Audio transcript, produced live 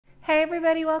Hey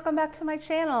everybody, welcome back to my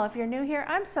channel. If you're new here,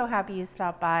 I'm so happy you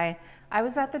stopped by. I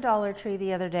was at the Dollar Tree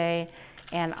the other day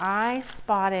and I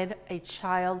spotted a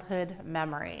childhood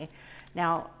memory.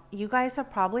 Now, you guys have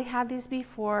probably had these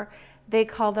before. They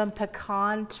call them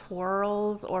pecan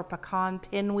twirls or pecan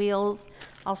pinwheels.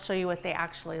 I'll show you what they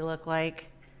actually look like.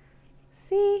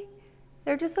 See?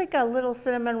 They're just like a little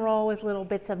cinnamon roll with little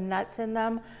bits of nuts in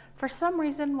them. For some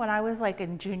reason, when I was like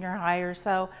in junior high or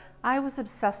so, I was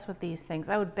obsessed with these things.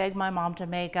 I would beg my mom to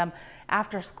make them.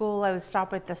 After school, I would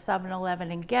stop at the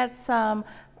 7-Eleven and get some.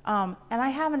 And I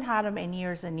haven't had them in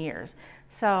years and years.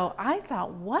 So I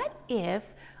thought, what if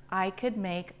I could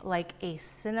make like a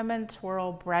cinnamon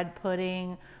twirl bread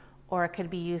pudding, or it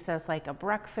could be used as like a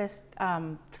breakfast,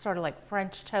 sort of like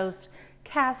French toast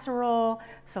casserole.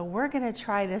 So we're gonna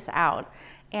try this out.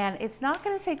 And it's not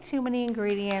gonna take too many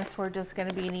ingredients. We're just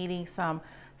gonna be needing some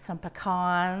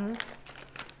pecans,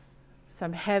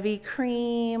 some heavy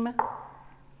cream,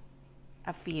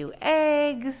 a few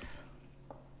eggs,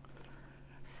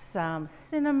 some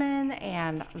cinnamon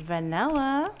and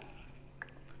vanilla,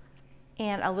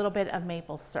 and a little bit of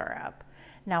maple syrup.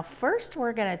 Now first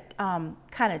we're gonna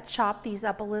kind of chop these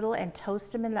up a little and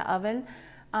toast them in the oven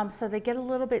so they get a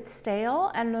little bit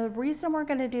stale. And the reason we're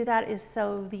gonna do that is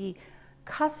so the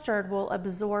custard will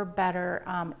absorb better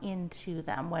into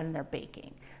them when they're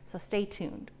baking. So stay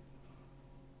tuned.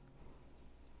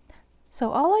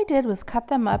 So all I did was cut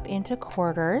them up into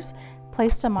quarters,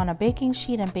 placed them on a baking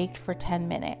sheet and baked for 10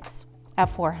 minutes at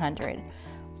 400.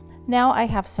 Now I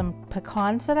have some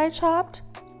pecans that I chopped,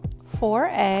 4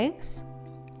 eggs,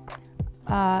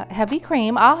 heavy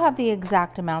cream. I'll have the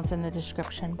exact amounts in the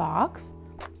description box,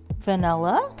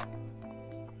 vanilla,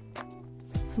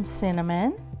 some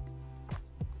cinnamon,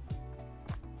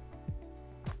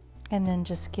 and then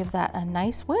just give that a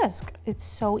nice whisk. It's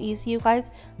so easy, you guys.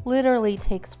 Literally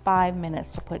takes 5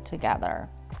 minutes to put together.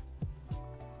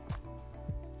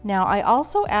 Now I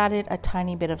also added a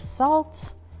tiny bit of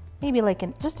salt, maybe like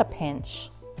just a pinch,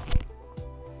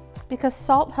 because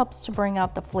salt helps to bring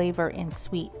out the flavor in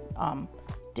sweet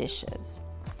dishes.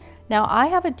 Now I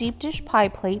have a deep dish pie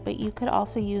plate, but you could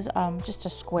also use just a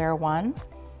square one.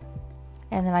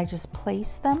 And then I just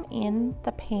place them in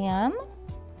the pan.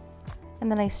 And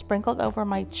then I sprinkled over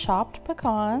my chopped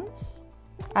pecans.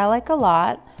 I like a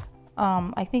lot.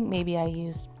 I think maybe I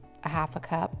used a half a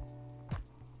cup.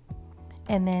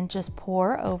 And then just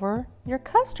pour over your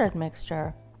custard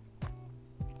mixture.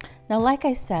 Now, like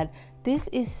I said, this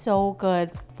is so good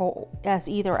for as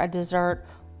either a dessert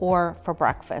or for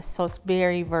breakfast. So it's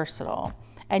very versatile.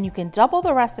 And you can double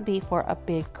the recipe for a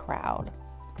big crowd,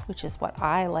 which is what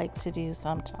I like to do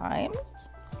sometimes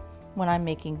when I'm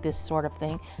making this sort of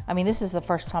thing. I mean, this is the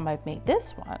first time I've made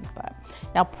this one, but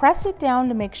now press it down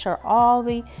to make sure all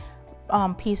the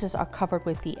pieces are covered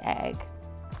with the egg.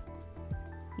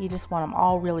 You just want them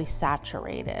all really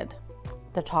saturated,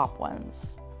 the top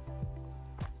ones.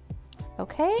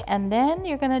 Okay, and then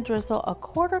you're gonna drizzle a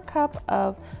 1/4 cup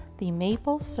of the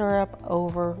maple syrup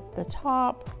over the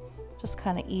top. Just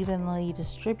kind of evenly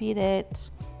distribute it.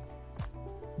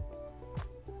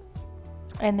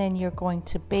 And then you're going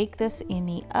to bake this in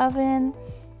the oven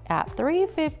at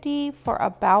 350 for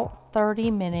about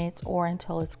 30 minutes or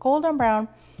until it's golden brown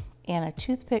and a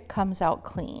toothpick comes out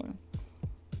clean.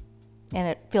 And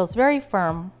it feels very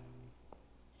firm.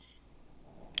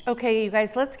 Okay, you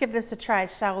guys, let's give this a try,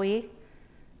 shall we?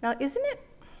 Now, isn't it,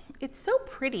 it's so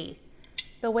pretty,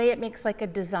 the way it makes like a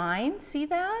design, see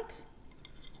that?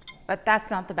 But that's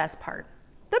not the best part.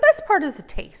 The best part is the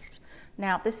taste.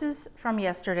 Now, this is from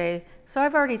yesterday, so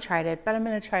I've already tried it, but I'm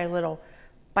gonna try a little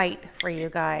bite for you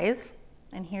guys.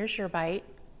 And here's your bite.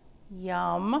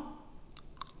 Yum.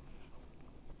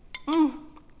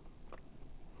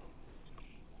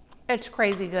 It's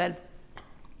crazy good.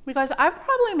 Because I've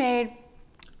probably made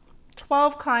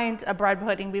 12 kinds of bread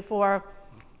pudding before.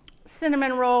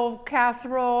 Cinnamon roll,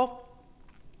 casserole.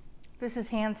 This is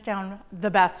hands down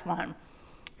the best one.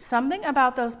 Something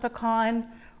about those pecan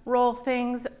roll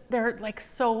things, they're like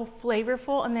so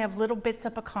flavorful and they have little bits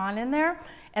of pecan in there.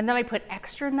 And then I put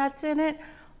extra nuts in it.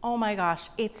 Oh my gosh,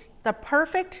 it's the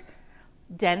perfect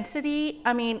density.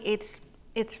 I mean, it's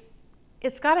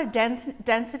got a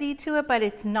density to it, but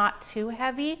it's not too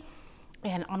heavy.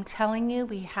 And I'm telling you,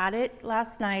 we had it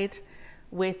last night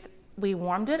we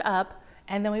warmed it up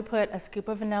and then we put a scoop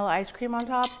of vanilla ice cream on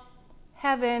top.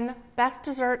 Heaven, best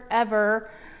dessert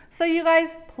ever. So you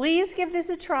guys, please give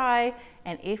this a try.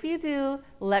 And if you do,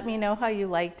 let me know how you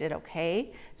liked it,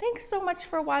 okay? Thanks so much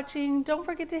for watching. Don't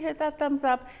forget to hit that thumbs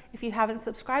up. If you haven't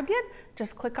subscribed yet,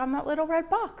 just click on that little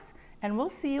red box. And we'll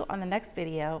see you on the next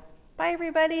video. Bye,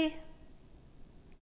 everybody.